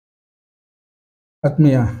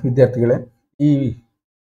ಆತ್ಮೀಯ ವಿದ್ಯಾರ್ಥಿಗಳೇ, ಈ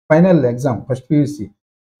ಫೈನಲ್ ಎಕ್ಸಾಮ್ ಫಸ್ಟ್ PUC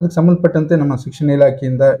ಅದಕ್ಕೆ ಸಂಬಂಧಪಟ್ಟಂತೆ ನಮ್ಮ ಶಿಕ್ಷಣ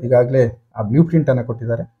ಇಲಾಖೆಯಿಂದ ಈಗಾಗಲೇ ಆ ಬ್ಲೂ ಪ್ರಿಂಟ್ ಅನ್ನು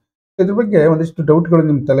ಕೊಟ್ಟಿದ್ದಾರೆ. ಇದ್ರ ಬಗ್ಗೆ ಒಂದಿಷ್ಟು ಡೌಟ್ಗಳು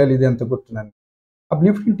ನಿಮ್ಮ ತಲೆಯಲ್ಲಿ ಇದೆ ಅಂತ ಗೊತ್ತು ನನಗೆ. ಆ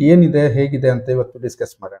ಬ್ಲೂ ಪ್ರಿಂಟ್ ಏನಿದೆ, ಹೇಗಿದೆ ಅಂತ ಇವತ್ತು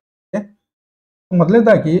ಡಿಸ್ಕಸ್ ಮಾಡೋಣ. ಓಕೆ,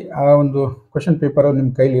 ಮೊದಲನೇದಾಗಿ ಆ ಒಂದು ಕ್ವಶನ್ ಪೇಪರ್ ನಿಮ್ಮ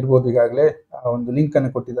ಕೈಲಿ ಇರ್ಬೋದು. ಈಗಾಗಲೇ ಆ ಒಂದು ಲಿಂಕ್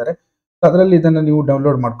ಅನ್ನು ಕೊಟ್ಟಿದ್ದಾರೆ. ಅದರಲ್ಲಿ ಇದನ್ನು ನೀವು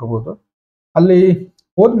ಡೌನ್ಲೋಡ್ ಮಾಡ್ಕೋಬಹುದು. ಅಲ್ಲಿ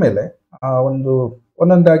ಹೋದ್ಮೇಲೆ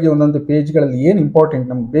ಒಂದೊಂದಾಗಿ ಒಂದೊಂದು ಪೇಜ್ಗಳಲ್ಲಿ ಏನು ಇಂಪಾರ್ಟೆಂಟ್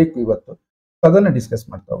ನಮ್ಗೆ ಬೇಕು ಇವತ್ತು ಅದನ್ನು ಡಿಸ್ಕಸ್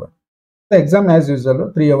ಮಾಡ್ತಾ ಹೋಗೋಣ. Exam as usual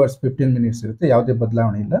 3 hours 15 minutes ಇರುತ್ತೆ, ಯಾವುದೇ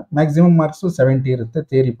ಬದಲಾವಣೆ ಇಲ್ಲ. ಮ್ಯಾಕ್ಸಿಮಮ್ ಮಾರ್ಕ್ಸು 70 ಇರುತ್ತೆ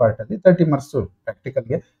ಥಿಯರಿ ಪಾರ್ಟಲ್ಲಿ, 30 ಮಾರ್ಕ್ಸು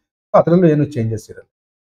ಪ್ರಾಕ್ಟಿಕಲ್ಗೆ. ಅದರಲ್ಲೂ ಏನು ಚೇಂಜಸ್ ಇರಲ್ಲ.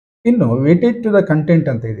 ಇನ್ನು ವೇಟೇಜ್ ಟು ದ ಕಂಟೆಂಟ್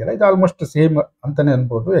ಅಂತ ಇದೆಯಲ್ಲ, ಇದು ಆಲ್ಮೋಸ್ಟ್ ಸೇಮ್ ಅಂತಾನೆ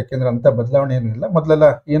ಅನ್ಬೋದು. ಯಾಕೆಂದ್ರೆ ಅಂತ ಬದಲಾವಣೆ ಏನೂ ಇಲ್ಲ. ಮೊದಲೆಲ್ಲ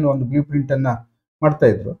ಏನು ಒಂದು ಬ್ಲೂ ಪ್ರಿಂಟ್ ಅನ್ನ ಮಾಡ್ತಾ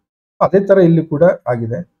ಇದ್ರು, ಅದೇ ತರ ಇಲ್ಲಿ ಕೂಡ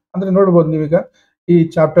ಆಗಿದೆ. ಅಂದ್ರೆ ನೋಡ್ಬೋದು ನೀವೀಗ ಈ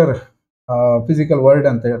ಚಾಪ್ಟರ್ ಫಿಸಿಕಲ್ ವರ್ಲ್ಡ್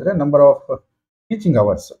ಅಂತ ಹೇಳಿದ್ರೆ ನಂಬರ್ ಆಫ್ ಟೀಚಿಂಗ್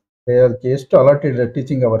ಅವರ್ಸ್, ಅದಕ್ಕೆ ಎಷ್ಟು ಅಲಾಟೆಡ್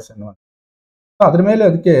ಟೀಚಿಂಗ್ ಅವರ್ಸ್ ಅನ್ನುವಂಥ, ಅದ್ರ ಮೇಲೆ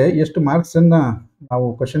ಅದಕ್ಕೆ ಎಷ್ಟು ಮಾರ್ಕ್ಸ್ ಅನ್ನ ನಾವು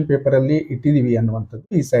ಕ್ವಶನ್ ಪೇಪರ್ ಅಲ್ಲಿ ಇಟ್ಟಿದೀವಿ ಅನ್ನುವಂಥದ್ದು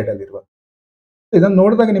ಈ ಸೈಡ್ ಅಲ್ಲಿ ಇರುವಂಥದ್ದು. ಇದನ್ನು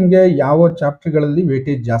ನೋಡಿದಾಗ ನಿಮಗೆ ಯಾವ ಚಾಪ್ಟರ್ಗಳಲ್ಲಿ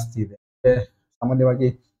ವೇಟೇಜ್ ಜಾಸ್ತಿ ಇದೆ. ಸಾಮಾನ್ಯವಾಗಿ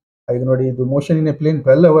ಈಗ ನೋಡಿ, ಇದು motion in a plane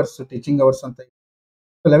 12 hours teaching hours ಅಂತ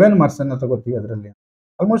 11 ಮಾರ್ಕ್ಸ್ ಅನ್ನ ತಗೋತೀವಿ. ಅದರಲ್ಲಿ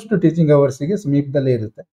ಆಲ್ಮೋಸ್ಟ್ ಟೀಚಿಂಗ್ ಅವರ್ಸಿಗೆ ಸಮೀಪದಲ್ಲೇ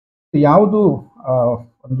ಇರುತ್ತೆ. ಯಾವುದು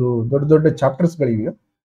ಒಂದು ದೊಡ್ಡ ದೊಡ್ಡ ಚಾಪ್ಟರ್ಸ್ಗಳಿವೆಯೋ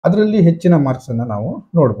ಅದರಲ್ಲಿ ಹೆಚ್ಚಿನ ಮಾರ್ಕ್ಸ್ ಅನ್ನ ನಾವು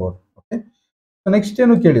ನೋಡ್ಬೋದು. ಓಕೆ, ನೆಕ್ಸ್ಟ್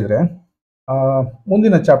ಏನು ಕೇಳಿದ್ರೆ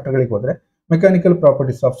ಮುಂದಿನ ಚಾಪ್ಟರ್ಗಳಿಗೆ ಹೋದ್ರೆ mechanical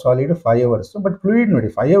properties of solid 5 hours. But fluid ನೋಡಿ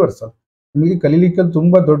 5 hours ನಿಮಗೆ ಕಲೀಲಿಕ್ಕೆ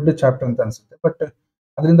ತುಂಬಾ ದೊಡ್ಡ ಚಾಪ್ಟರ್ ಅಂತ ಅನ್ಸುತ್ತೆ. ಬಟ್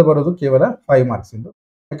ಅದರಿಂದ ಬರೋದು ಕೇವಲ 5 marks into.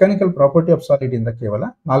 Mechanical property of solid ಇಂದ ಕೇವಲ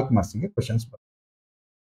 4 ಮಾರ್ಕ್ಸ್ಗೆ ಕ್ವಶನ್ಸ್ ಬರುತ್ತೆ.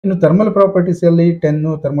 ಇನ್ನು ಥರ್ಮಲ್ ಪ್ರಾಪರ್ಟೀಸ್ ಅಲ್ಲಿ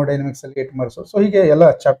 10, ಥರ್ಮೋಡೈನಮಿಕ್ಸ್ ಅಲ್ಲಿ 8 ಮಾರ್ಕ್ಸ್. ಸೊ ಹೀಗೆ ಎಲ್ಲ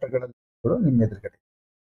ಚಾಪ್ಟರ್ಗಳಲ್ಲಿ ನಿಮ್ಮ ಎದುರುಗಡೆ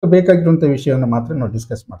ಬೇಕಾಗಿರುವಂಥ ವಿಷಯವನ್ನು ಮಾತ್ರ ನಾವು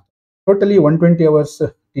ಡಿಸ್ಕಸ್ ಮಾಡ್ತೀವಿ. ಟೋಟಲಿ 120 hours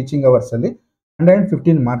ಟೀಚಿಂಗ್ ಅವರ್ಸ್ ಅಲ್ಲಿ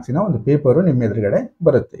 115 ಮಾರ್ಕ್ಸಿನ ಒಂದು ಪೇಪರು ನಿಮ್ಮ ಎದುರುಗಡೆ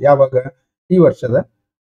ಬರುತ್ತೆ. ಯಾವಾಗ ಈ ವರ್ಷದ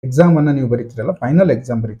ಎಕ್ಸಾಮ್ ಅನ್ನ ನೀವು ಬರೀತಿರಲ್ಲ, ಫೈನಲ್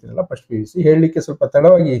ಎಕ್ಸಾಮ್ ಬರೀತಿರಲ್ಲ ಫಸ್ಟ್ PUC, ಹೇಳಲಿಕ್ಕೆ ಸ್ವಲ್ಪ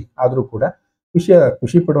ತಡವಾಗಿ ಆದರೂ ಕೂಡ ವಿಷಯ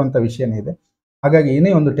ಖುಷಿ ಪಡುವಂಥ ವಿಷಯನೇ ಇದೆ. ಹಾಗಾಗಿ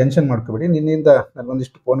ಏನೇ ಒಂದು ಟೆನ್ಷನ್ ಮಾಡ್ಕೋಬೇಡಿ. ನಿನ್ನಿಂದ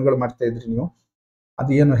ನನಗೊಂದಿಷ್ಟು ಫೋನ್ಗಳು ಮಾಡ್ತಾ ಇದ್ರಿ ನೀವು, ಅದು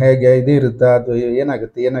ಏನು ಹೇಗೆ ಇದೇ ಇರುತ್ತಾ, ಅದು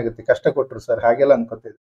ಏನಾಗುತ್ತೆ ಕಷ್ಟ ಕೊಟ್ಟರು ಸರ್ ಹಾಗೆಲ್ಲ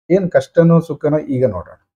ಅನ್ಕೋತಿದ್ರಿ. ಏನು ಕಷ್ಟನೋ ಸುಖನೋ ಈಗ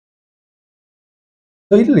ನೋಡೋಣ.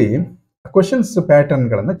 ಸೊ ಇಲ್ಲಿ ಕ್ವಶನ್ಸ್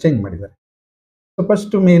ಪ್ಯಾಟರ್ನ್ಗಳನ್ನು ಚೇಂಜ್ ಮಾಡಿದ್ದಾರೆ. ಸೊ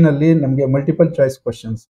ಫಸ್ಟ್ ಮೇನ್ ಅಲ್ಲಿ ನಮಗೆ ಮಲ್ಟಿಪಲ್ ಚಾಯ್ಸ್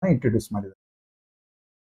ಕ್ವಶನ್ಸ್ ಇಂಟ್ರೊಡ್ಯೂಸ್ ಮಾಡಿದ್ದಾರೆ.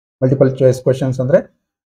 ಮಲ್ಟಿಪಲ್ ಚಾಯ್ಸ್ ಕ್ವಶನ್ಸ್ ಅಂದ್ರೆ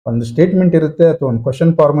ಒಂದು ಸ್ಟೇಟ್ಮೆಂಟ್ ಇರುತ್ತೆ ಅಥವಾ ಒಂದು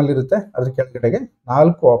ಕ್ವಶನ್ ಫಾರ್ಮಲ್ ಇರುತ್ತೆ, ಅದ್ರ ಕೆಳಗಡೆಗೆ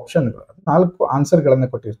 4 ಆಪ್ಷನ್ಗಳು, 4 ಆನ್ಸರ್ಗಳನ್ನು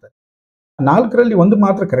ಕೊಟ್ಟಿರ್ತಾರೆ. 4ರಲ್ಲಿ ಒಂದು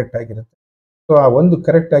ಮಾತ್ರ ಕರೆಕ್ಟ್ ಆಗಿರುತ್ತೆ. ಸೊ ಆ ಒಂದು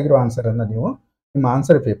ಕರೆಕ್ಟ್ ಆಗಿರೋ ಆನ್ಸರ್ ಅನ್ನ ನೀವು ನಿಮ್ಮ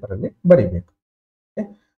ಆನ್ಸರ್ ಪೇಪರ್ ಅಲ್ಲಿ ಬರೀಬೇಕು.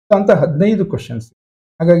 ಸೊ ಅಂತ 15 ಕ್ವಶನ್ಸ್.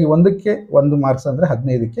 ಹಾಗಾಗಿ ಒಂದಕ್ಕೆ 1 ಮಾರ್ಕ್ಸ್ ಅಂದ್ರೆ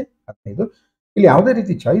 15ಕ್ಕೆ 15. ಇಲ್ಲಿ ಯಾವುದೇ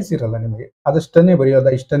ರೀತಿ ಚಾಯ್ಸ್ ಇರಲ್ಲ ನಿಮಗೆ, ಅದಷ್ಟನ್ನೇ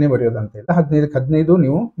ಬರೆಯೋದಾ ಇಷ್ಟನ್ನೇ ಬರೆಯೋದಾ ಅಂತ ಇಲ್ಲ. 15ಕ್ಕೆ 15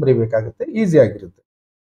 ನೀವು ಬರೀಬೇಕಾಗುತ್ತೆ, ಈಸಿ ಆಗಿರುತ್ತೆ.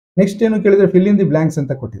 ನೆಕ್ಸ್ಟ್ ಏನು ಕೇಳಿದ್ರೆ ಫಿಲ್ ಇನ್ ದಿ ಬ್ಲಾಂಕ್ಸ್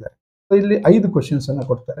ಅಂತ ಕೊಟ್ಟಿದ್ದಾರೆ. ಸೊ ಇಲ್ಲಿ 5 ಕ್ವಶನ್ಸ್ ಅನ್ನ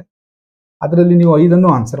ಕೊಡ್ತಾರೆ. ಅದರಲ್ಲಿ ನೀವು 5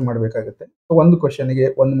 ಆನ್ಸರ್ ಮಾಡಬೇಕಾಗುತ್ತೆ. ಸೊ ಒಂದು ಕ್ವಶನ್ಗೆ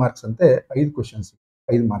 1 ಮಾರ್ಕ್ಸ್ ಅಂತೆ 5 ಕ್ವಶನ್ಸ್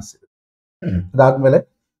 5 ಮಾರ್ಕ್ಸ್ ಇದೆ. ಅದಾದ್ಮೇಲೆ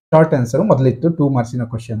ಶಾರ್ಟ್ ಆನ್ಸರ್ ಮೊದಲಿತ್ತು 2 ಮಾರ್ಕ್ಸಿನ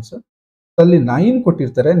ಕ್ವಶನ್ಸ್. ಅಲ್ಲಿ 9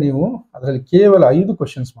 ಕೊಟ್ಟಿರ್ತಾರೆ, ನೀವು ಅದರಲ್ಲಿ ಕೇವಲ 5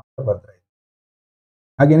 ಕ್ವಶನ್ಸ್ ಮಾತ್ರ ಬರ್ತಾರೆ.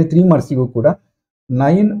 ಹಾಗೇನೆ 3 ಮಾರ್ಕ್ಸಿಗೂ ಕೂಡ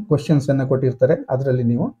 9 ಕ್ವಶನ್ಸ್ ಅನ್ನ ಕೊಟ್ಟಿರ್ತಾರೆ. ಅದರಲ್ಲಿ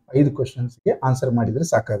ನೀವು 5 ಕ್ವಶನ್ಸ್ಗೆ ಆನ್ಸರ್ ಮಾಡಿದ್ರೆ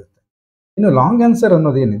ಸಾಕಾಗುತ್ತೆ. ಇನ್ನು ಲಾಂಗ್ ಆನ್ಸರ್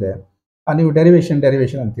ಅನ್ನೋದೇನಿದೆ, ನೀವು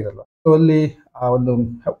ಡೆರಿವೇಶನ್ ಅಂತಿರಲ್ಲ. ಸೊ ಅಲ್ಲಿ ಆ ಒಂದು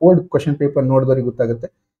ಓಲ್ಡ್ ಕ್ವಶನ್ ಪೇಪರ್ ನೋಡಿದವ್ರಿಗೆ ಗೊತ್ತಾಗುತ್ತೆ.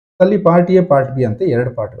 ಅಲ್ಲಿ ಪಾರ್ಟ್ ಎ ಪಾರ್ಟ್ ಬಿ ಅಂತ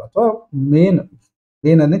 2 ಪಾರ್ಟ್ಗಳು, ಅಥವಾ ಮೇನ್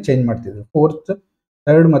ಅನ್ನೇ ಚೇಂಜ್ ಮಾಡ್ತಿದ್ರು. 4th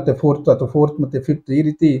 3rd ಮತ್ತೆ 4th ಅಥವಾ 4th ಮತ್ತೆ 5th ಈ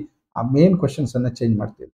ರೀತಿ ಆ ಮೇನ್ ಕ್ವಶನ್ಸ್ ಅನ್ನ ಚೇಂಜ್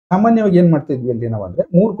ಮಾಡ್ತಿದ್ವಿ. ಸಾಮಾನ್ಯವಾಗಿ ಏನ್ ಮಾಡ್ತಿದ್ವಿ ಅಲ್ಲಿ ನಾವು ಅಂದ್ರೆ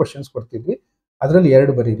 3 ಕ್ವಶನ್ಸ್ ಕೊಡ್ತಿದ್ವಿ, ಅದರಲ್ಲಿ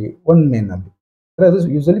 2 ಬರೀರಿ, 1 ಮೇನ್ ಅಲ್ಲಿ. ಅದು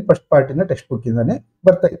ಯೂಶಲಿ ಫಸ್ಟ್ ಪಾರ್ಟಿನ ಟೆಕ್ಸ್ಟ್ ಬುಕ್ ಇಂದಾನೆ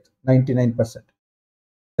ಬರ್ತಾ ಇತ್ತು 99%.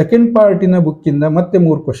 ಸೆಕೆಂಡ್ ಪಾರ್ಟಿನ ಬುಕ್ ಇಂದ ಮತ್ತೆ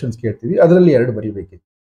 3 ಕ್ವಶನ್ಸ್ ಕೇಳ್ತೀವಿ, ಅದರಲ್ಲಿ 2 ಬರೀಬೇಕಿತ್ತು.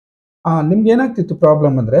 ನಿಮ್ಗೆ ಏನಾಗ್ತಿತ್ತು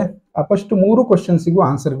ಪ್ರಾಬ್ಲಮ್ ಅಂದ್ರೆ, ಫಸ್ಟ್ 3 ಕ್ವಶನ್ಸಿಗೂ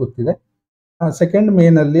ಆನ್ಸರ್ ಗೊತ್ತಿದೆ, ಸೆಕೆಂಡ್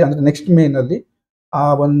ಮೇನ್ ಅಲ್ಲಿ ಅಂದ್ರೆ ನೆಕ್ಸ್ಟ್ ಮೇನ್ ಅಲ್ಲಿ ಆ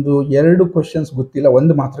ಒಂದು 2 ಕ್ವಶನ್ಸ್ ಗೊತ್ತಿಲ್ಲ,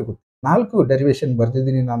 1 ಮಾತ್ರ ಗೊತ್ತಿಲ್ಲ. 4 ಡೆರಿವೇಶನ್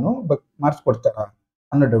ಬರ್ದಿದ್ದೀನಿ ನಾನು, ಮಾರ್ಕ್ಸ್ ಕೊಡ್ತಾರಾ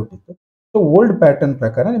ಅನ್ನೋ ಡೌಟ್ ಇತ್ತು. ಸೊ ಓಲ್ಡ್ ಪ್ಯಾಟರ್ನ್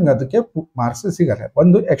ಪ್ರಕಾರ ನಿಮ್ಗೆ ಅದಕ್ಕೆ ಮಾರ್ಕ್ಸ್ ಸಿಗಲ್ಲ,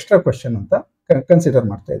 ಒಂದು ಎಕ್ಸ್ಟ್ರಾ ಕ್ವಶನ್ ಅಂತ ಕನ್ಸಿಡರ್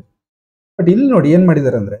ಮಾಡ್ತಾ ಇದ್ವಿ. ಬಟ್ ಇಲ್ಲಿ ನೋಡಿ ಏನ್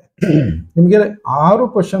ಮಾಡಿದ್ದಾರೆ ಅಂದ್ರೆ ನಿಮಗೆ 6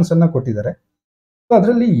 ಕ್ವಶನ್ಸ್ ಅನ್ನ ಕೊಟ್ಟಿದ್ದಾರೆ. ಸೊ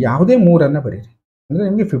ಅದರಲ್ಲಿ ಯಾವುದೇ 3 ಬರೀರಿ, ಅಂದ್ರೆ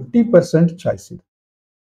ನಿಮಗೆ 50% ಚಾಯ್ಸ್ ಇದೆ.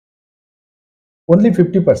 ಓನ್ಲಿ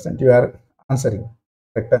 50% ಯು ಆರ್ ಆನ್ಸರಿಂಗ್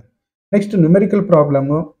ಕರೆಕ್ಟಾ. ನೆಕ್ಸ್ಟ್ ನ್ಯೂಮೆರಿಕಲ್ ಪ್ರಾಬ್ಲಮ್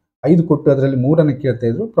 5 ಕೊಟ್ಟು ಅದರಲ್ಲಿ 3 ಕೇಳ್ತಾ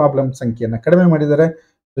ಇದ್ರು, ಪ್ರಾಬ್ಲಮ್ ಸಂಖ್ಯೆಯನ್ನು ಕಡಿಮೆ ಮಾಡಿದ್ದಾರೆ.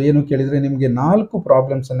 ಏನು ಕೇಳಿದ್ರೆ ನಿಮಗೆ 4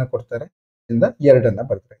 ಪ್ರಾಬ್ಲಮ್ಸ್ ಅನ್ನ ಕೊಡ್ತಾರೆ, 2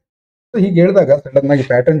 ಬರ್ತಾರೆ. ಸೊ ಹೀಗೆ ಹೇಳಿದಾಗ ಸಡನ್ ಆಗಿ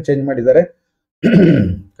ಪ್ಯಾಟರ್ನ್ ಚೇಂಜ್ ಮಾಡಿದ್ದಾರೆ.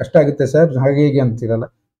 ಕಷ್ಟ ಆಗುತ್ತೆ ಸರ್ ಹಾಗೆ ಹೀಗೆ ಅಂತಿರಲ್ಲ,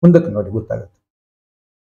 ಮುಂದಕ್ಕೆ ನೋಡಿ ಗೊತ್ತಾಗುತ್ತೆ.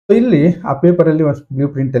 ಸೊ ಇಲ್ಲಿ ಆ ಪೇಪರ್ ಅಲ್ಲಿ ಬ್ಲೂ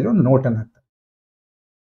ಪ್ರಿಂಟ್ ಅಲ್ಲಿ ಒಂದು ನೋಟ್ ಅನ್ನು ಹಾಕ್ತಾರೆ.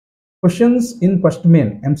 Questions in first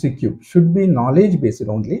main MCQ should be knowledge based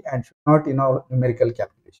only and should not in our numerical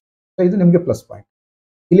calculation. So ಇದು ನಿಮಗೆ ಪ್ಲಸ್ ಪಾಯಿಂಟ್.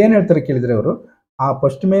 ಇಲ್ಲಿ ಏನ್ ಹೇಳ್ತಾರೆ ಕೇಳಿದ್ರೆ ಅವರು, ಆ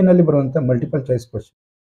ಫಸ್ಟ್ ಮೇನಲ್ಲಿ ಬರುವಂಥ ಮಲ್ಟಿಪಲ್ ಚಾಯ್ಸ್ ಕ್ವಶನ್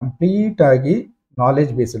ಕಂಪ್ಲೀಟ್ ಆಗಿ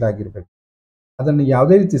ನಾಲೆಜ್ ಬೇಸ್ಡ್ ಆಗಿರಬೇಕು. ಅದನ್ನು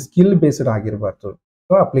ಯಾವುದೇ ರೀತಿ ಸ್ಕಿಲ್ ಬೇಸ್ಡ್ ಆಗಿರಬಾರ್ದು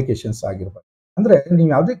ಅಥವಾ ಅಪ್ಲಿಕೇಶನ್ಸ್ ಆಗಿರಬಾರ್ದು. ಅಂದರೆ ನೀವು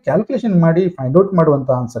ಯಾವುದೇ ಕ್ಯಾಲ್ಕುಲೇಷನ್ ಮಾಡಿ ಫೈಂಡ್ ಔಟ್ ಮಾಡುವಂಥ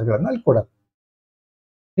ಆನ್ಸರ್ಗಳನ್ನು ಅಲ್ಲಿ ಕೊಡಲ್ಲ.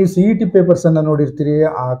 ನೀವು CET ಪೇಪರ್ಸನ್ನು ನೋಡಿರ್ತೀರಿ,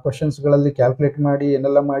 ಆ ಕ್ವಶನ್ಸ್ಗಳಲ್ಲಿ ಕ್ಯಾಲ್ಕುಲೇಟ್ ಮಾಡಿ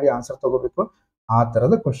ಏನೆಲ್ಲ ಮಾಡಿ ಆನ್ಸರ್ ತಗೋಬೇಕು, ಆ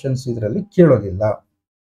ಥರದ ಕ್ವಶನ್ಸ್ ಇದರಲ್ಲಿ ಕೇಳೋದಿಲ್ಲ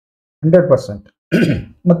 100%.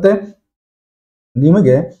 ಮತ್ತು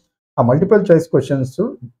ನಿಮಗೆ ಆ ಮಲ್ಟಿಪಲ್ ಚಾಯ್ಸ್ ಕ್ವಶನ್ಸು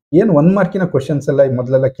ಏನು 1 ಮಾರ್ಕಿನ ಕ್ವಶನ್ಸ್ ಎಲ್ಲ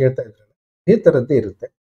ಮೊದಲೆಲ್ಲ ಕೇಳ್ತಾ ಇದ್ರಲ್ಲ, ಅದೇ ಥರದ್ದೇ ಇರುತ್ತೆ.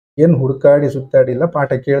 ಏನು ಹುಡುಕಾಡಿ ಸುತ್ತಾಡಿಲ್ಲ,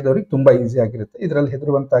 ಪಾಠ ಕೇಳಿದವ್ರಿಗೆ ತುಂಬ ಈಸಿ ಆಗಿರುತ್ತೆ. ಇದರಲ್ಲಿ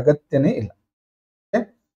ಹೆದರುವಂಥ ಅಗತ್ಯನೇ ಇಲ್ಲ.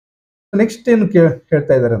 ನೆಕ್ಸ್ಟ್ ಏನು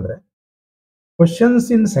ಹೇಳ್ತಾ ಇದ್ದಾರೆ ಅಂದರೆ, questions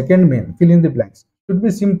in second main fill in the blanks should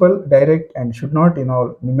be simple, direct and should not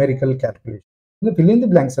involve numerical calculation. ಅಂದರೆ ಫಿಲ್ ಇನ್ ದಿ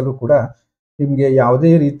ಬ್ಲ್ಯಾಂಕ್ಸಲ್ಲೂ ಕೂಡ ನಿಮಗೆ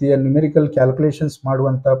ಯಾವುದೇ ರೀತಿಯ ನ್ಯೂಮೆರಿಕಲ್ ಕ್ಯಾಲ್ಕುಲೇಷನ್ಸ್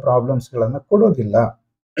ಮಾಡುವಂಥ ಪ್ರಾಬ್ಲಮ್ಸ್ಗಳನ್ನು ಕೊಡೋದಿಲ್ಲ.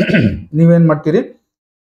 ನೀವೇನು ಮಾಡ್ತೀರಿ,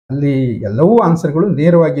 ಅಲ್ಲಿ ಎಲ್ಲವೂ ಆನ್ಸರ್ಗಳು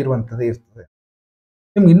ನೇರವಾಗಿರುವಂಥದ್ದೇ ಇರ್ತದೆ.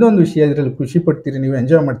 ನಿಮ್ಗೆ ಇನ್ನೊಂದು ವಿಷಯ ಇದರಲ್ಲಿ ಖುಷಿ ಪಡ್ತೀರಿ, ನೀವು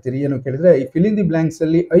ಎಂಜಾಯ್ ಮಾಡ್ತೀರಿ. ಏನು ಕೇಳಿದರೆ, ಈ ಫಿಲ್ ಇನ್ ದಿ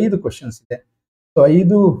ಬ್ಲ್ಯಾಂಕ್ಸಲ್ಲಿ 5 ಕ್ವಶನ್ಸ್ ಇದೆ. ಸೊ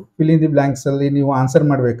 5 ಫಿಲ್ ಇನ್ ದಿ ಬ್ಲ್ಯಾಂಕ್ಸಲ್ಲಿ ನೀವು ಆನ್ಸರ್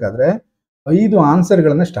ಮಾಡಬೇಕಾದ್ರೆ 5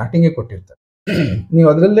 ಆನ್ಸರ್ಗಳನ್ನು ಸ್ಟಾರ್ಟಿಂಗೇ ಕೊಟ್ಟಿರ್ತಾರೆ. ನೀವು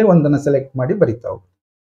ಅದರಲ್ಲೇ ಒಂದನ್ನು ಸೆಲೆಕ್ಟ್ ಮಾಡಿ ಬರೀತಾ ಹೋಗಿ.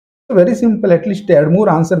 Very simple. ಅಟ್ಲೀಸ್ಟ್ 2-3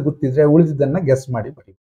 ಆನ್ಸರ್ ಗೊತ್ತಿದ್ರೆ ಉಳಿದಿದ್ದನ್ನು ಗೆಸ್ ಮಾಡಿ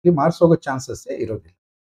ಬರೀ. ಇಲ್ಲಿ ಮಾರ್ಕ್ಸ್ ಹೋಗೋ ಚಾನ್ಸಸ್ಸೇ ಇರೋದಿಲ್ಲ.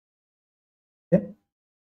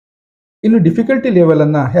 ಇನ್ನು ಡಿಫಿಕಲ್ಟಿ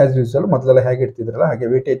ಲೆವೆಲನ್ನು ಆ್ಯಸ್ ಯೂಸಲ್ ಮೊದಲೆಲ್ಲ ಹೇಗೆ ಇಡ್ತಿದ್ರಲ್ಲ ಹಾಗೆ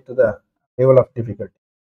weightage to the level of difficulty.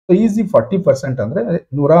 So easy 40% ಅಂದರೆ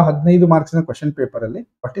 115 ಮಾರ್ಕ್ಸಿನ ಕ್ವಶನ್ ಪೇಪರಲ್ಲಿ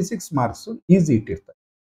 46 ಮಾರ್ಕ್ಸು ಈಸಿ ಇಟ್ಟಿರ್ತಾರೆ.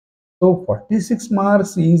 ಸೊ 46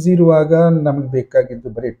 ಮಾರ್ಕ್ಸ್ ಈಸಿ ಇರುವಾಗ ನಮಗೆ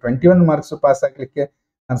ಬೇಕಾಗಿದ್ದು ಬರೀ 21 ಮಾರ್ಕ್ಸು ಪಾಸ್ ಆಗಲಿಕ್ಕೆ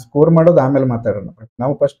ನಾನು ಸ್ಕೋರ್ ಮಾಡೋದು ಆಮೇಲೆ ಮಾತಾಡೋಣ. ಬಟ್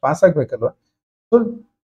ನಾವು ಫಸ್ಟ್ ಪಾಸ್ ಆಗಬೇಕಲ್ವ. ಸೊ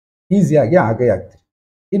ಈಸಿಯಾಗಿ ಆಗೇ ಆಗ್ತೀವಿ.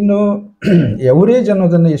 ಇನ್ನು ಎವರೇಜ್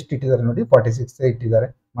ಅನ್ನೋದನ್ನು ಎಷ್ಟು ಇಟ್ಟಿದ್ದಾರೆ ನೋಡಿ, 46 ಇಟ್ಟಿದ್ದಾರೆ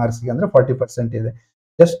ಮಾರ್ಕ್ಸ್ಗೆ, ಅಂದರೆ 40% ಇದೆ.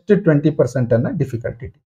 ಜಸ್ಟ್ 20% ಡಿಫಿಕಲ್ಟಿ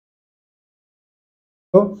ಇಟ್ಟು.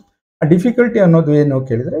 ಸೊ ಆ ಡಿಫಿಕಲ್ಟಿ ಅನ್ನೋದು ಏನು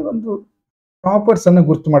ಕೇಳಿದರೆ, ಒಂದು ಟಾಪರ್ಸನ್ನು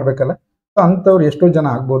ಗುರ್ತು ಮಾಡಬೇಕಲ್ಲ. ಸೊ ಅಂಥವ್ರು ಎಷ್ಟೋ ಜನ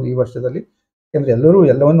ಆಗ್ಬೋದು ಈ ವರ್ಷದಲ್ಲಿ, ಯಾಕೆಂದರೆ ಎಲ್ಲರೂ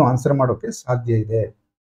ಎಲ್ಲವನ್ನು ಆನ್ಸರ್ ಮಾಡೋಕ್ಕೆ ಸಾಧ್ಯ ಇದೆ.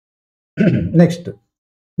 Next,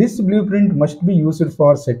 this blue print must be used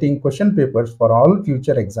for setting question papers for all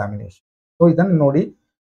future examination. So ಇದನ್ನು ನೋಡಿ,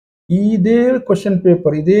 ಇದೇ ಕ್ವಶನ್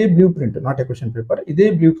ಪೇಪರ್, ಇದೇ blue print, not A question paper, ಇದೇ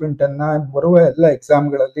ಬ್ಲೂ ಪ್ರಿಂಟನ್ನು ಬರುವ ಎಲ್ಲ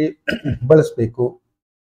ಎಕ್ಸಾಮ್ಗಳಲ್ಲಿ ಬಳಸಬೇಕು,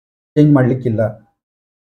 ಚೇಂಜ್ ಮಾಡಲಿಕ್ಕಿಲ್ಲ.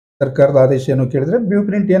 ಸರ್ಕಾರದ ಆದೇಶ ಏನು ಕೇಳಿದರೆ, ಬ್ಲೂ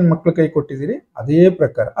ಪ್ರಿಂಟ್ ಏನು ಮಕ್ಕಳ ಕೈ ಕೊಟ್ಟಿದ್ದೀರಿ ಅದೇ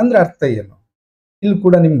ಪ್ರಕಾರ. ಅಂದರೆ ಅರ್ಥ ಏನು, ಇಲ್ಲಿ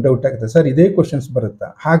ಕೂಡ ನಿಮ್ಗೆ ಡೌಟ್ ಆಗುತ್ತೆ, ಸರ್ ಇದೇ ಕ್ವಶನ್ಸ್ ಬರುತ್ತಾ?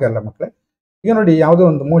 ಹಾಗಲ್ಲ ಮಕ್ಕಳೇ. ಈಗ ನೋಡಿ, ಯಾವುದೋ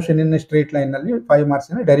ಒಂದು ಮೋಷನ್ ಇನ್ ಸ್ಟ್ರೇಟ್ ಲೈನಲ್ಲಿ 5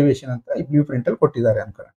 ಮಾರ್ಕ್ಸಿನ ಡೆರಿವೇಷನ್ ಅಂತ ಈ ಬ್ಲೂ ಪ್ರಿಂಟಲ್ಲಿ ಕೊಟ್ಟಿದ್ದಾರೆ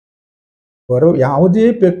ಅನ್ಕೊಳ್ಳೋಣ. ಯಾವುದೇ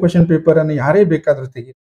ಕ್ವಶನ್ ಪೇಪರನ್ನು ಯಾರೇ ಬೇಕಾದರೂ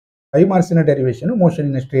ತೆಗಿ, 5 ಮಾರ್ಕ್ಸಿನ ಡೆರಿವೇಷನ್ ಮೋಷನ್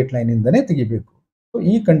ಇನ್ ಸ್ಟ್ರೇಟ್ ಲೈನಿಂದನೇ ತೆಗಿಬೇಕು. ಸೊ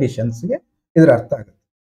ಈ ಕಂಡೀಷನ್ಸ್ಗೆ ಇದರ ಅರ್ಥ ಆಗುತ್ತೆ.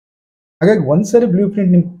 ಹಾಗಾಗಿ ಒಂದ್ಸರಿ ಬ್ಲೂ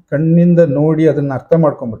ಪ್ರಿಂಟ್ ನಿಮ್ಮ ಕಣ್ಣಿಂದ ನೋಡಿ ಅದನ್ನು ಅರ್ಥ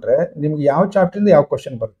ಮಾಡ್ಕೊಂಡ್ಬಿಟ್ರೆ ನಿಮ್ಗೆ ಯಾವ ಚಾಪ್ಟರಿಂದ ಯಾವ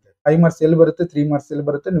ಕ್ವಶನ್ ಬರುತ್ತೆ, 5 ಮಾರ್ಕ್ಸ್ ಎಲ್ಲಿ ಬರುತ್ತೆ, 3 ಮಾರ್ಕ್ಸ್ ಎಲ್ಲಿ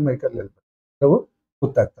ಬರುತ್ತೆ, ನ್ಯೂಮೆರಿಕಲ್ ಎಲ್ಲಿ ಬರುತ್ತೆ, ಎಲ್ಲವೂ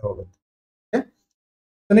ಗೊತ್ತಾಗ್ತಾ ಹೋಗುತ್ತೆ.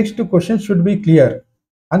 So next, question should be clear,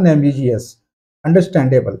 ಅನ್ಆಂಬಿಜಿಯಸ್,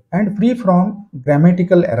 understandable and free from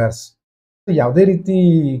grammatical errors. ಯಾವುದೇ ರೀತಿ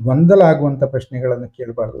ಗೊಂದಲ ಆಗುವಂಥ ಪ್ರಶ್ನೆಗಳನ್ನು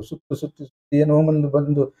ಕೇಳಬಾರ್ದು. ಸುತ್ತು ಏನೋ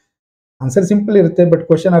ಬಂದು ಆನ್ಸರ್ ಸಿಂಪಲ್ ಇರುತ್ತೆ, ಬಟ್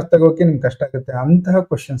ಕ್ವಶನ್ ಅರ್ಥ ಆಗೋಕ್ಕೆ ನಿಮ್ಗೆ ಕಷ್ಟ ಆಗುತ್ತೆ. ಅಂತಹ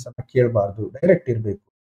ಕ್ವಶನ್ಸ್ ಅನ್ನು ಕೇಳಬಾರ್ದು. ಡೈರೆಕ್ಟ್ ಇರಬೇಕು,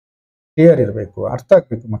 ಕ್ಲಿಯರ್ ಇರಬೇಕು, ಅರ್ಥ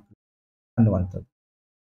ಆಗಬೇಕು ಮಕ್ಕಳು ಅನ್ನುವಂಥದ್ದು.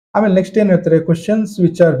 ಆಮೇಲೆ ನೆಕ್ಸ್ಟ್ ಏನು ಹೇಳ್ತಾರೆ, questions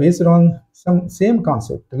which are based on some same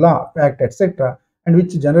concept, law, fact etcetera and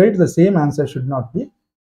which generate the same answer should not be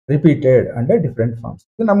repeated under different forms.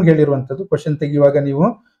 ಇದು ನಮ್ಗೆ ಹೇಳಿರುವಂಥದ್ದು. ಕ್ವಶನ್ ತೆಗೆಯುವಾಗ ನೀವು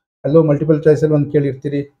ಅಲ್ಲೋ ಮಲ್ಟಿಪಲ್ ಚಾಯ್ಸಲ್ಲಿ ಒಂದು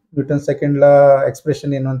ಕೇಳಿರ್ತೀರಿ, ನ್ಯೂಟನ್ ಸೆಕೆಂಡ್ ಲಾ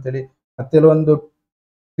ಎಕ್ಸ್ಪ್ರೆಷನ್ ಏನು ಅಂತೇಳಿ, ಮತ್ತೆ ಒಂದು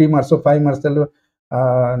 3 ಮಾರ್ಕ್ಸು 5 ಮಾರ್ಕ್ಸಲ್ಲೂ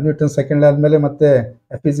ನ್ಯೂಟನ್ ಸೆಕೆಂಡ್ ಲಾ ಆದಮೇಲೆ ಮತ್ತೆ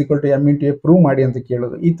F = m × a ಪ್ರೂವ್ ಮಾಡಿ ಅಂತ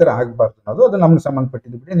ಕೇಳೋದು. ಈ ಥರ ಆಗಬಾರ್ದು ಅನ್ನೋದು, ಅದು ನಮ್ಗೆ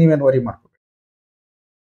ಸಂಬಂಧಪಟ್ಟಿದ್ದು ಬಿಡಿ, ನೀವೇನು ವರಿ ಮಾಡ್ಕೋಬೇಕು.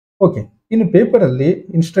 ಓಕೆ, ಇನ್ನು ಪೇಪರಲ್ಲಿ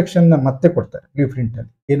ಇನ್ಸ್ಟ್ರಕ್ಷನ್ನ ಮತ್ತೆ ಕೊಡ್ತಾರೆ ಬ್ಲೂ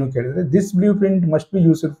ಪ್ರಿಂಟಲ್ಲಿ. ಏನು ಕೇಳಿದರೆ, this blue print must be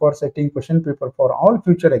used for setting question paper for all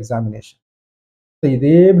future examination. So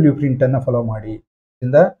ಇದೇ ಬ್ಲೂ ಪ್ರಿಂಟನ್ನು ಫಾಲೋ ಮಾಡಿ.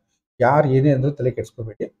 ಇದರಿಂದ ಯಾರು ಏನೇ ಅಂದರೂ ತಲೆ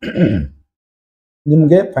ಕೆಡಿಸ್ಕೋಬೇಡಿ.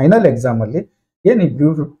 ನಿಮಗೆ ಫೈನಲ್ ಎಕ್ಸಾಮಲ್ಲಿ ಏನು ಈ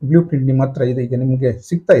ಬ್ಲೂ ಪ್ರಿಂಟ್ ನಿಮ್ಮ ಹತ್ರ ಇದೆ, ಈಗ ನಿಮಗೆ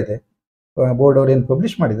ಸಿಗ್ತಾ ಇದೆ, ಬೋರ್ಡ್ ಅವ್ರು ಏನು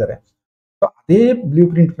ಪಬ್ಲಿಷ್ ಮಾಡಿದ್ದಾರೆ, ಸೊ ಅದೇ ಬ್ಲೂ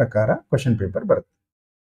ಪ್ರಿಂಟ್ ಪ್ರಕಾರ ಕ್ವಶನ್ ಪೇಪರ್ ಬರುತ್ತೆ.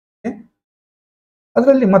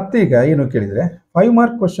 ಅದರಲ್ಲಿ ಮತ್ತೆ ಈಗ ಏನು ಕೇಳಿದರೆ, 5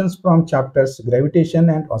 mark questions from chapters gravitation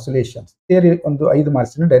and oscillations, ಸೇರಿ ಒಂದು 5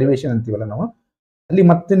 ಮಾರ್ಕ್ಸಿನ ಡೆರಿವೇಷನ್ ಅಂತೀವಲ್ಲ ನಾವು, ಅಲ್ಲಿ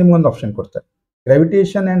ಮತ್ತೆ ನಿಮಗೊಂದು ಆಪ್ಷನ್ ಕೊಡ್ತಾರೆ.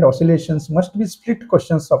 Gravitation and oscillations must be split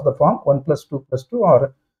questions of the form 1 + 2 + 2 R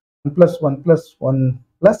 1 + 1 + 1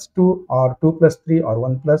 + 2 R 2 + 3 R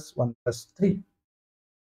 1 + 1 + 3.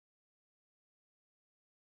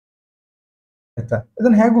 ಆಯ್ತಾ?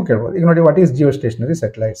 ಇದನ್ನು ಹೇಗೂ ಕೇಳ್ಬೋದು. ಈಗ ನೋಡಿ, what is Jio stationery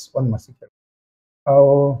satellites, 1 ಮಾರ್ಕ್ಸಿಗೆ ಕೇಳ್ಬೋದು.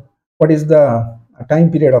 What is the time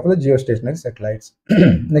period of the geostationary satellites.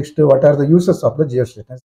 Next, what are the uses of the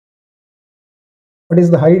geostationary? What is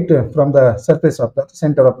the height from the surface of the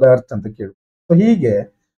center of the earth ಅಂತ ಕೇಳಿ. So ಹೀಗೆ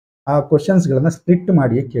ಆ ಕ್ವಶನ್ಸ್ಗಳನ್ನ split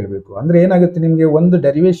ಮಾಡಿಯೇ ಕೇಳಬೇಕು. ಅಂದ್ರೆ ಏನಾಗುತ್ತೆ, ನಿಮಗೆ ಒಂದು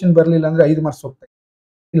ಡೆರಿವೇಶನ್ ಬರಲಿಲ್ಲ ಅಂದ್ರೆ 5 ಮಾರ್ಕ್ಸ್ ಹೋಗ್ತದೆ.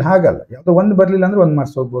 ಇಲ್ಲಿ ಹಾಗಲ್ಲ, ಯಾವುದೋ ಒಂದು ಬರಲಿಲ್ಲ ಅಂದ್ರೆ 1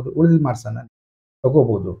 ಮಾರ್ಕ್ಸ್ ಹೋಗ್ಬೋದು, ಉಳಿದ ಮಾರ್ಕ್ಸ್ ಅನ್ನ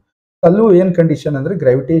ತಗೋಬಹುದು. ಅಲ್ಲೂ ಏನ್ ಕಂಡೀಷನ್ ಅಂದ್ರೆ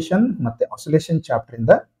ಗ್ರಾವಿಟೇಷನ್ ಮತ್ತೆ ಆಸಿಲೇಷನ್ ಚಾಪ್ಟರ್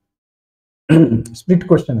ಇಂದ ಸ್ಪ್ಲಿಟ್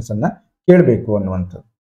ಕ್ವಶನ್ಸ್ ಅನ್ನ ಕೇಳಬೇಕು ಅನ್ನುವಂಥದ್ದು.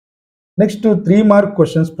 Next 3 mark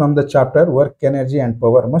questions from the chapter work energy and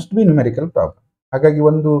power must be numerical problem. ಹಾಗಾಗಿ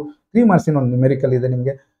ಒಂದು 3 ಮಾರ್ಕ್ಸಿನ ಒಂದು ನ್ಯೂಮೆರಿಕಲ್ ಇದೆ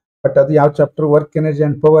ನಿಮಗೆ. ಬಟ್ ಅದು ಯಾವ chapter, work energy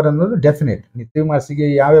and power ಅನ್ನೋದು ಡೆಫಿನೆಟ್. ನೀವು 3 ಮಾರ್ಕ್ಸಿಗೆ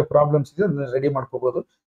ಯಾವ್ಯಾವ ಪ್ರಾಬ್ಲಮ್ಸ್ ಇದೆ ಅದನ್ನ ರೆಡಿ ಮಾಡ್ಕೋಬಹುದು.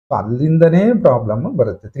 ಸೊ ಅಲ್ಲಿಂದನೇ ಪ್ರಾಬ್ಲಮ್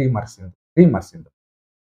ಬರುತ್ತೆ 3 ಮಾರ್ಕ್ಸಿಂದ.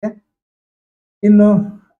 ಇನ್ನು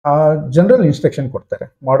ಜನರಲ್ ಇನ್ಸ್ಟ್ರಕ್ಷನ್ ಕೊಡ್ತಾರೆ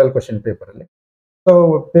ಮಾಡೆಲ್ ಕ್ವಶನ್ ಪೇಪರ್ ಅಲ್ಲಿ. ಸೊ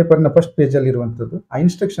ಪೇಪರ್ನ ಫಸ್ಟ್ ಪೇಜ್ ಅಲ್ಲಿ ಇರುವಂತದ್ದು ಆ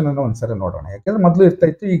ಇನ್ಸ್ಟ್ರಕ್ಷನ್ ಅನ್ನು ಒಂದ್ಸಲ ನೋಡೋಣ. ಯಾಕಂದ್ರೆ ಮೊದಲು ಇರ್ತಾ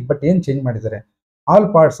ಇತ್ತು, ಈಗ ಬಟ್ ಏನ್ ಚೇಂಜ್ ಮಾಡಿದ್ದಾರೆ, ಆಲ್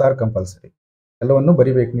ಪಾರ್ಟ್ಸ್ ಆರ್ ಕಂಪಲ್ಸರಿ, ಎಲ್ಲವನ್ನು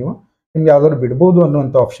ಬರಿಬೇಕು ನೀವು. ನಿಮ್ಗೆ ಯಾವ್ದಾದ್ರು ಬಿಡ್ಬೋದು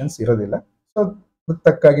ಅನ್ನುವಂಥ ಆಪ್ಷನ್ಸ್ ಇರೋದಿಲ್ಲ. ಸೊ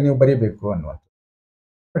ತಕ್ಕಾಗಿ ನೀವು ಬರೀಬೇಕು ಅನ್ನುವಂಥ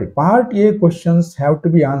ನೋಡಿ. Part A questions have to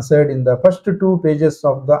be answered in the first 2 pages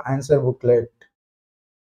of the answer booklet.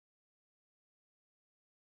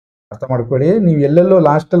 ಅರ್ಥ ಮಾಡ್ಕೊಳ್ಳಿ, ನೀವು ಎಲ್ಲೆಲ್ಲೋ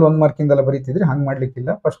ಲಾಸ್ಟ್ ಅಲ್ಲಿ 1 ಮಾರ್ಕಿಂದೆಲ್ಲ ಬರೀತಿದ್ರಿ, ಹಂಗೆ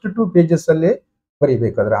ಮಾಡ್ಲಿಕ್ಕಿಲ್ಲ. ಫಸ್ಟ್ 2 pages ಅಲ್ಲೇ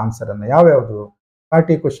ಬರೀಬೇಕು ಅದರ ಆನ್ಸರ್ ಅನ್ನ. ಯಾವ್ಯಾವುದು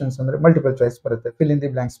ಪಾರ್ಟ್ ಎ ಕ್ವಶನ್ಸ್ ಅಂದ್ರೆ ಮಲ್ಟಿಪಲ್ ಚಾಯ್ಸ್ ಬರುತ್ತೆ, ಫಿಲ್ ಇನ್ ದಿ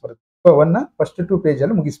ಬ್ಲಾಂಕ್ಸ್ ಬರುತ್ತೆ. ಸೊ ಅವನ್ನ ಫಸ್ಟ್ 2 page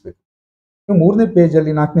ಅಲ್ಲಿ ಮುಗಿಸ್ಬೇಕು. ನೀವು 3ನೇ ಪೇಜ್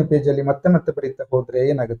ಅಲ್ಲಿ 4ನೇ ಪೇಜ್ ಅಲ್ಲಿ ಮತ್ತೆ ಬರೀತಾ ಹೋದ್ರೆ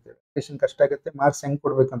ಏನಾಗುತ್ತೆ, ಕಷ್ಟ ಆಗುತ್ತೆ, ಮಾರ್ಕ್ಸ್ ಹೆಂಗ್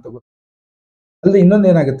ಕೊಡ್ಬೇಕಂತ ಗೊತ್ತು. ಅಲ್ಲಿ ಇನ್ನೊಂದು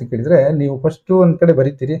ಏನಾಗುತ್ತೆ ಕೇಳಿದ್ರೆ, ನೀವು ಫಸ್ಟ್ ಒಂದ್ ಕಡೆ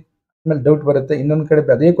ಬರೀತೀರಿ, ಆಮೇಲೆ ಡೌಟ್ ಬರುತ್ತೆ, ಇನ್ನೊಂದ್ ಕಡೆ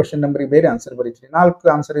ಅದೇ ಕ್ವಶನ್ ನಂಬರ್ ಬೇರೆ ಆನ್ಸರ್ ಬರೀತೀರಿ. 4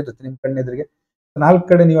 ಆನ್ಸರ್ ಇರುತ್ತೆ ನಿಮ್ ಕಣ್ಣೆದುರಿಗೆ, 4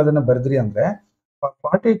 ಕಡೆ ನೀವು ಅದನ್ನ ಬರೆದ್ರಿ ಅಂದ್ರೆ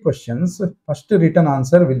 40 questions first return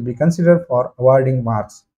answer will be considered for awarding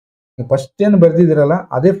marks. ನೀವು ಫಸ್ಟ್ ಏನು ಬರ್ದಿದಿರಲ್ಲ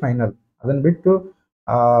ಅದೇ ಫೈನಲ್. ಅದನ್ನ ಬಿಟ್ಟು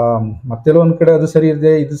ಮತ್ತೆಲ್ಲ ಒಂದ್ ಕಡೆ ಅದು ಸರಿ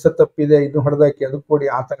ಇದೆ, ಇದು ತಪ್ಪಿದೆ, ಇದು ಹೊಡೆದಾಕಿ ಅದು ಕೊಡಿ,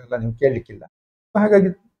 ಆ ಥರ ಎಲ್ಲ ನೀವು ಕೇಳಲಿಕ್ಕಿಲ್ಲ. ಹಾಗಾಗಿ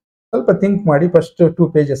ಸ್ವಲ್ಪ ಥಿಂಕ್ ಮಾಡಿ ಫಸ್ಟ್ 2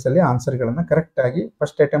 pages ಅಲ್ಲಿ ಆನ್ಸರ್ಗಳನ್ನ ಕರೆಕ್ಟ್ ಆಗಿ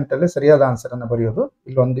ಫಸ್ಟ್ ಅಟೆಂಪ್ಟ್ ಅಲ್ಲಿ ಸರಿಯಾದ ಆನ್ಸರ್ ಅನ್ನ ಬರೆಯೋದು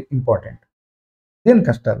ಇಲ್ಲೊಂದು ಇಂಪಾರ್ಟೆಂಟ್. ಏನು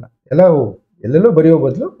ಕಷ್ಟ ಅಲ್ಲ, ಎಲ್ಲೆಲ್ಲೋ ಬರೆಯೋ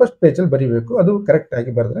ಬದಲು ಫಸ್ಟ್ ಪೇಜ್ ಅಲ್ಲಿ ಬರೀಬೇಕು. ಅದು ಕರೆಕ್ಟ್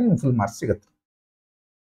ಆಗಿ ಬರೆದ್ರೆ ನಿಮ್ಗೆ ಫುಲ್ ಮಾರ್ಕ್ಸ್ ಸಿಗುತ್ತೆ.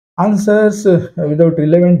 Answers without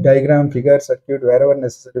relevant diagram, figure, circuit wear ever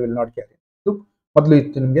necessary will not carry. ಇದು ಮೊದಲು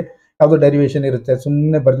ಇತ್ತು ನಿಮಗೆ, ಯಾವುದೋ ಡೆರಿವೇಶನ್ ಇರುತ್ತೆ,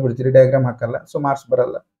 ಸುಮ್ಮನೆ ಬರೆದು ಬಿಡ್ತೀರಿ, ಡಯಾಗ್ರಾಮ್ ಹಾಕಲ್ಲ, ಸೊ ಮಾರ್ಕ್ಸ್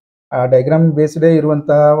ಬರಲ್ಲ. ಆ ಡಯಾಗ್ರಾಮ್ ಬೇಸ್ಡೇ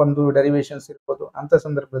ಇರುವಂತಹ ಒಂದು ಡೆರಿವೇಶನ್ಸ್ ಇರ್ಬೋದು, ಅಂತ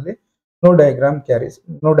ಸಂದರ್ಭದಲ್ಲಿ no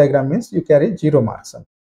diagram means you carry 0 marks ಅಂತ.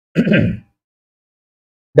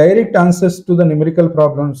 Direct answers to the numerical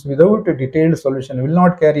problems without detailed solution will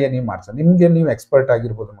not carry any marks. ನಿಮಗೆ ನೀವು ಎಕ್ಸ್ಪರ್ಟ್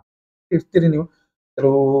ಆಗಿರ್ಬೋದು, ಇರ್ತೀರಿ ನೀವು,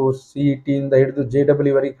 ಕೆಲವು CET ಇಂದ ಹಿಡಿದು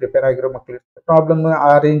JEE ವರೆಗೆ ಪ್ರಿಪೇರ್ ಆಗಿರೋ ಮಕ್ಕಳು ಇರ್ತಾರೆ. ಪ್ರಾಬ್ಲಮ್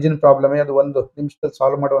ಆ ರೇಂಜಿನ ಪ್ರಾಬ್ಲಮ್ ಅದು 1 ನಿಮಿಷದಲ್ಲಿ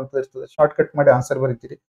ಸಾಲ್ವ್ ಮಾಡುವಂಥದ್ದು ಇರ್ತದೆ. ಶಾರ್ಟ್ ಕಟ್ ಮಾಡಿ ಆನ್ಸರ್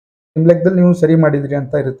ಬರೀತೀರಿ, ನಿಮ್ಮ ಲೆಕ್ಕದಲ್ಲಿ ನೀವು ಸರಿ ಮಾಡಿದ್ರಿ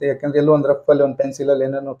ಅಂತ ಇರುತ್ತೆ. ಯಾಕಂದ್ರೆ ಎಲ್ಲೋ ಒಂದು ರಫಲ್ಲಿ ಒಂದು ಪೆನ್ಸಿಲಲ್ಲಿ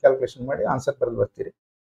ಏನೇನೋ ಕ್ಯಾಲ್ಕುಲೇಷನ್ ಮಾಡಿ ಆನ್ಸರ್ ಬರೆದು ಬರ್ತೀರಿ.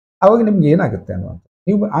 ಅವಾಗ ನಿಮ್ಗೆ ಏನಾಗುತ್ತೆ ಅನ್ನುವಂಥ,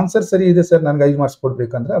 ನೀವು ಆನ್ಸರ್ ಸರಿ ಇದೆ ಸರ್ ನನಗೆ 5 ಮಾರ್ಕ್ಸ್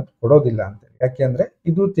ಕೊಡ್ಬೇಕಂದ್ರೆ ಅದು ಕೊಡೋದಿಲ್ಲ ಅಂತ. ಯಾಕೆಂದ್ರೆ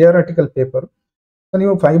ಇದು ಥಿಯರಾಟಿಕಲ್ ಪೇಪರ್.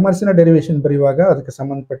 ನೀವು 5 ಮಾರ್ಕ್ಸಿನ ಡೆರಿವೇಶನ್ ಬರೆಯುವಾಗ ಅದಕ್ಕೆ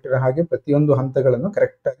ಸಂಬಂಧಪಟ್ಟಿರೋ ಹಾಗೆ ಪ್ರತಿಯೊಂದು ಹಂತಗಳನ್ನು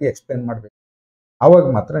ಕರೆಕ್ಟ್ ಆಗಿ ಎಕ್ಸ್ಪ್ಲೇನ್ ಮಾಡಬೇಕು. ಆವಾಗ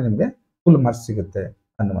ಮಾತ್ರ ನಿಮಗೆ ಫುಲ್ ಮಾರ್ಕ್ಸ್ ಸಿಗುತ್ತೆ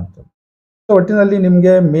ಅನ್ನುವಂಥದ್ದು. ಸೊ ಒಟ್ಟಿನಲ್ಲಿ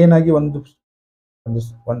ನಿಮಗೆ ಮೇನ್ ಆಗಿ ಒಂದು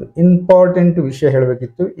ಇಂಪಾರ್ಟೆಂಟ್ ವಿಷಯ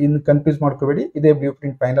ಹೇಳಬೇಕಿತ್ತು. ಇನ್ನು ಕನ್ಫ್ಯೂಸ್ ಮಾಡ್ಕೋಬೇಡಿ, ಇದೇ ಬ್ಲೂ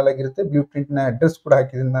ಪ್ರಿಂಟ್ ಫೈನಲ್ ಆಗಿರುತ್ತೆ. ಬ್ಲೂ ಪ್ರಿಂಟ್ನ ಅಡ್ರೆಸ್ ಕೂಡ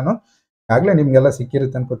ಹಾಕಿದ್ದೀನಿ ನಾನು, ಆಗಲೇ ನಿಮಗೆಲ್ಲ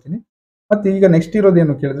ಸಿಕ್ಕಿರುತ್ತೆ ಅನ್ಕೋತೀನಿ. ಮತ್ತೆ ಈಗ ನೆಕ್ಸ್ಟ್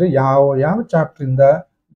ಇರೋದೇನು ಕೇಳಿದ್ರೆ, ಯಾವ ಚಾಪ್ಟರ್ ಇಂದ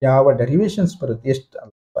ಯಾವ ಡೆರಿವೇಶನ್ಸ್ ಬರುತ್ತೆ,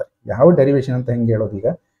 ಯಾವ ಡೆರಿವೇಶನ್ ಅಂತ ಹೆಂಗೆ ಹೇಳೋದು,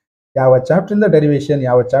 ಈಗ ಯಾವ ಚಾಪ್ಟರ್ ಇಂದ ಡೆರಿವೇಶನ್,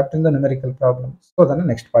 ಯಾವ ಚಾಪ್ಟರ್ ಇಂದ ನ್ಯೂಮೆರಿಕಲ್ ಪ್ರಾಬ್ಲಮ್, ಸೊ ಅದನ್ನು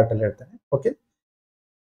ನೆಕ್ಸ್ಟ್ ಪಾರ್ಟ್ ಅಲ್ಲಿ ಹೇಳ್ತೇನೆ. Okay,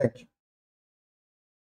 thank you.